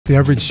the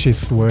average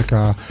shift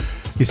worker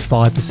is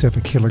 5 to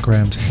 7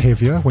 kilograms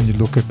heavier when you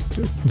look at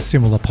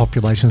similar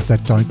populations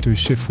that don't do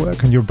shift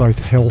work, and you're both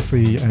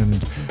healthy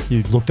and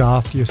you looked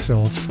after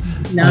yourself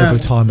over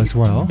time as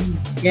well.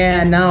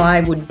 Yeah, no,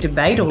 I would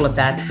debate all of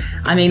that.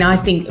 I mean, I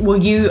think, well,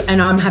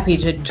 I'm happy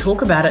to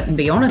talk about it and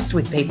be honest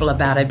with people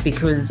about it,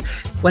 because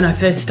when I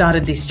first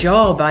started this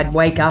job, I'd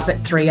wake up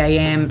at 3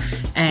 a.m.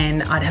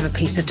 and I'd have a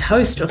piece of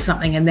toast or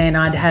something, and then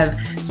I'd have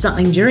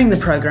something during the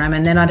program,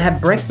 and then I'd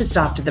have breakfast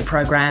after the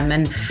program,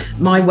 and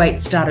my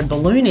weight started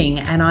ballooning,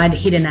 and I'd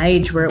hit an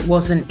age where it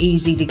wasn't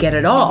easy to get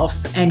it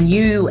off. And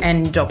you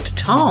and Dr.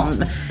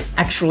 Tom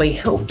actually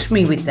helped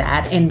me with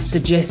that and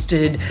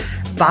suggested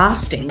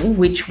fasting,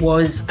 which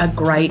was a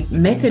great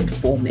method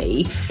for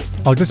me.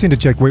 I'll just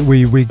interject.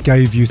 We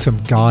gave you some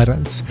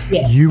guidance.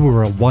 Yes. You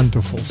were a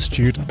wonderful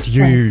student.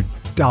 You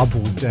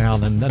doubled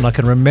down, and I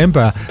can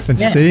remember then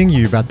seeing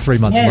you about 3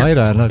 months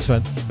later, and I just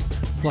went,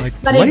 like,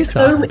 but Lisa. It's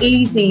so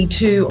easy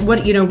to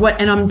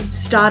and I'm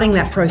starting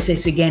that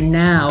process again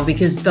now,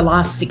 because the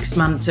last 6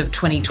 months of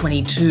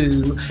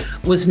 2022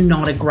 was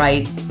not a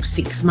great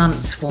 6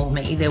 months for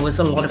me. There was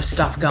a lot of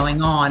stuff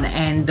going on,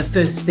 and the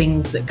first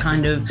things that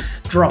kind of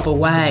drop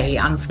away,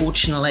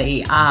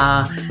 unfortunately,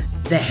 are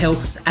the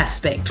health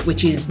aspect,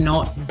 which is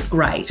not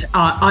great.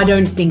 I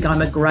don't think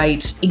I'm a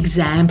great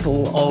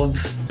example of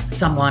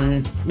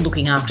someone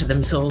looking after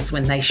themselves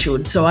when they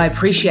should. So I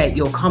appreciate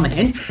your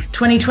comment.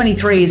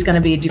 2023 is going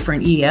to be a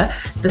different year.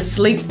 The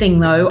sleep thing,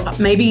 though,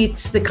 maybe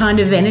it's the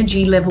kind of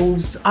energy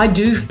levels I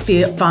do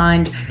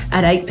find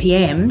at 8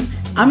 p.m.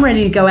 I'm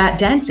ready to go out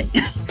dancing.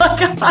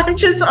 Like, I'm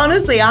just,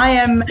 honestly, I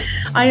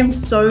am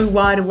so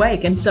wide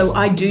awake. And so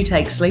I do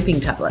take sleeping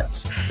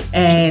tablets.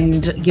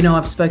 And,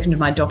 I've spoken to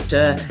my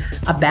doctor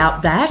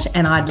about that,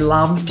 and I'd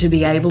love to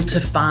be able to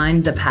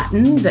find the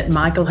pattern that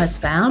Michael has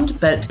found,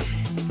 but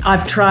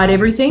I've tried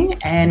everything.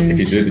 And if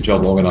you do the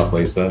job long enough,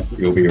 Lisa,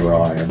 you'll be where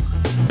I am.